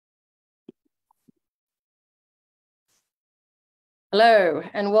Hello,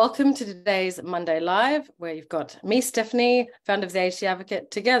 and welcome to today's Monday Live, where you've got me, Stephanie, founder of the ADHD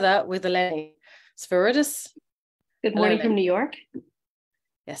Advocate, together with Eleni Sfiroudis. Good Hello, morning Eleni. from New York.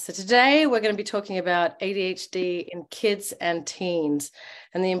 Yes, so today we're going to be talking about ADHD in kids and teens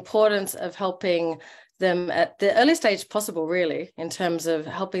and the importance of helping them at the earliest age possible, really, in terms of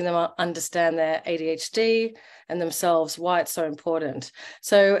helping them understand their ADHD and themselves, why it's so important.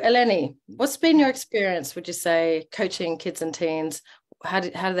 So, Eleni, what's been your experience, would you say, coaching kids and teens? How do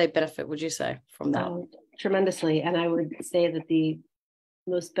they benefit, would you say, from that? Tremendously. And I would say that the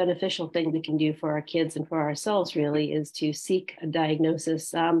most beneficial thing we can do for our kids and for ourselves really is to seek a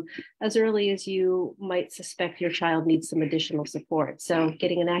diagnosis as early as you might suspect your child needs some additional support. So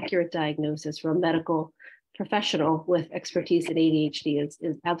getting an accurate diagnosis from a medical professional with expertise in ADHD is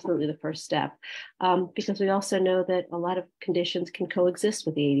absolutely the first step, because we also know that a lot of conditions can coexist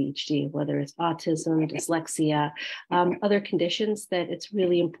with ADHD, whether it's autism, dyslexia, other conditions that it's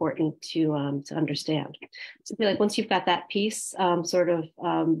really important to understand. So I feel like once you've got that piece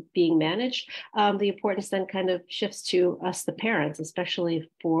being managed, the importance then kind of shifts to us, the parents, especially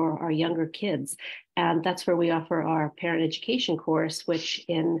for our younger kids. And that's where we offer our parent education course, which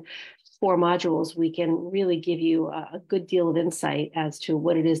in 4 modules, we can really give you a good deal of insight as to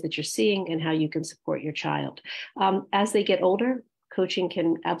what it is that you're seeing and how you can support your child. As they get older, coaching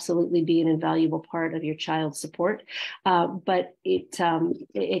can absolutely be an invaluable part of your child's support, but it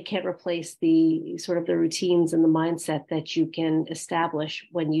can't replace the sort of the routines and the mindset that you can establish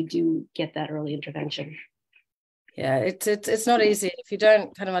when you do get that early intervention. Yeah, it's not easy. If you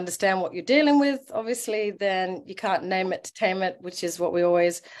don't kind of understand what you're dealing with, obviously, then you can't name it to tame it, which is what we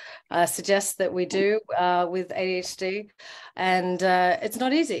always suggest that we do with ADHD. And it's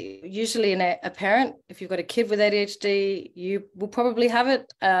not easy. Usually a parent, if you've got a kid with ADHD, you will probably have it.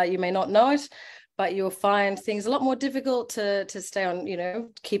 You may not know it, but you'll find things a lot more difficult to stay on,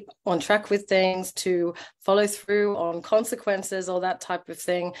 keep on track with things, to follow through on consequences, all that type of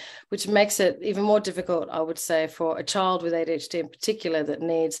thing, which makes it even more difficult, I would say, for a child with ADHD in particular that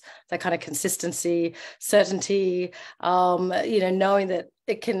needs that kind of consistency, certainty, knowing that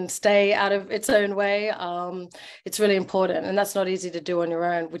it can stay out of its own way. It's really important, and that's not easy to do on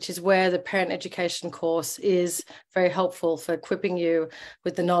your own, which is where the parent education course is very helpful for equipping you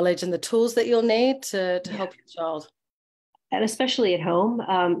with the knowledge and the tools that you'll need to help your child. And especially at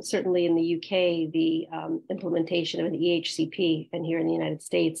home, certainly in the UK, the implementation of an EHCP, and here in the United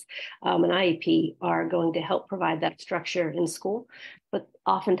States, an IEP are going to help provide that structure in school. But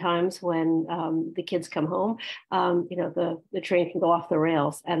oftentimes when the kids come home, the train can go off the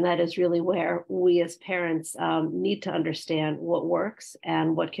rails. And that is really where we as parents need to understand what works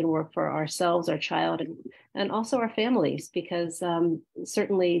and what can work for ourselves, our child, and also our families, because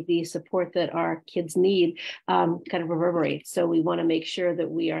certainly the support that our kids need kind of reverberates. So we want to make sure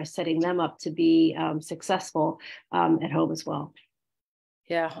that we are setting them up to be successful at home as well.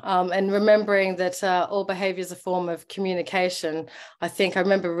 Yeah, and remembering that all behavior is a form of communication. I think I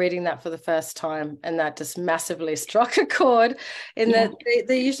remember reading that for the first time, and that just massively struck a chord in that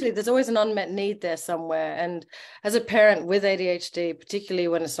there's always an unmet need there somewhere. And as a parent with ADHD, particularly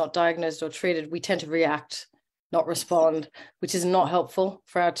when it's not diagnosed or treated, we tend to react, not respond, which is not helpful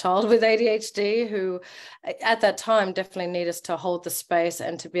for our child with ADHD, who at that time definitely need us to hold the space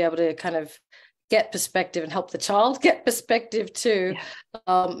and to be able to kind of get perspective and help the child get perspective too.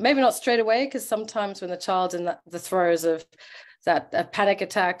 Maybe not straight away, because sometimes when the child's in the throes of that panic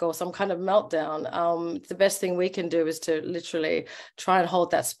attack or some kind of meltdown, the best thing we can do is to literally try and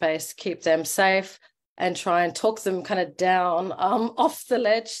hold that space, keep them safe, and try and talk them kind of down off the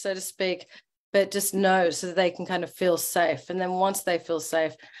ledge, so to speak, but just know so that they can kind of feel safe. And then once they feel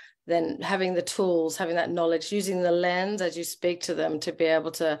safe, then having the tools, having that knowledge, using the lens as you speak to them to be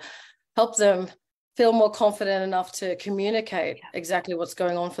able to help them feel more confident enough to communicate exactly what's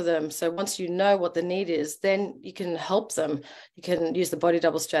going on for them. So once you know what the need is, then you can help them. You can use the body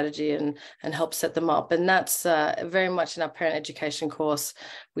double strategy and help set them up. And that's very much in our parent education course.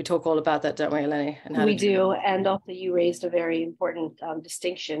 We talk all about that, don't we, Eleni? And we do. And also you raised a very important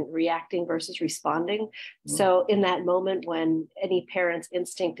distinction, reacting versus responding. Mm-hmm. So in that moment when any parent's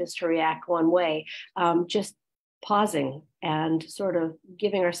instinct is to react one way, just pausing and sort of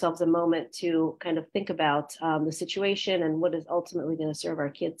giving ourselves a moment to kind of think about the situation and what is ultimately going to serve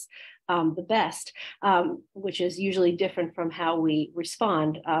our kids the best, which is usually different from how we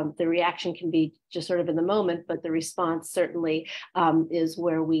respond. The reaction can be just sort of in the moment, but the response certainly is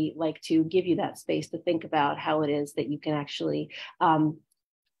where we like to give you that space to think about how it is that you can actually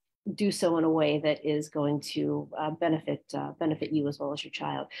do so in a way that is going to benefit you as well as your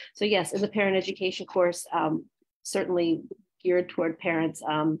child. So yes, in the parent education course, certainly geared toward parents.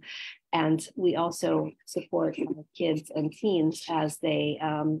 And we also support kids and teens as they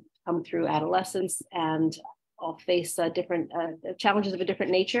come through adolescence and all face different challenges of a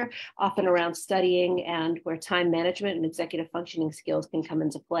different nature, often around studying and where time management and executive functioning skills can come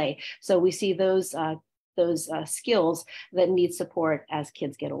into play. So we see those skills that need support as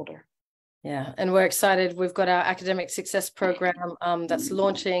kids get older. Yeah, and we're excited. We've got our academic success program that's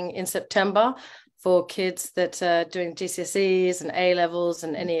launching in September for kids that are doing GCSEs and A levels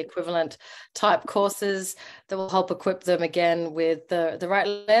and any equivalent type courses that will help equip them again with the right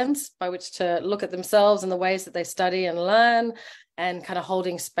lens by which to look at themselves and the ways that they study and learn, and kind of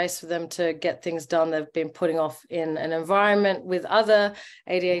holding space for them to get things done they've been putting off in an environment with other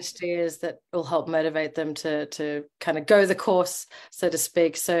ADHDers that will help motivate them to kind of go the course, so to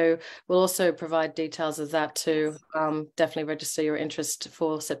speak. So we'll also provide details of that too. Definitely register your interest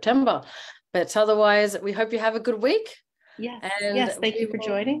for September. But otherwise, we hope you have a good week. Yes. And yes, thank you for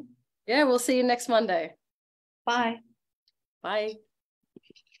joining. Yeah, we'll see you next Monday. Bye. Bye.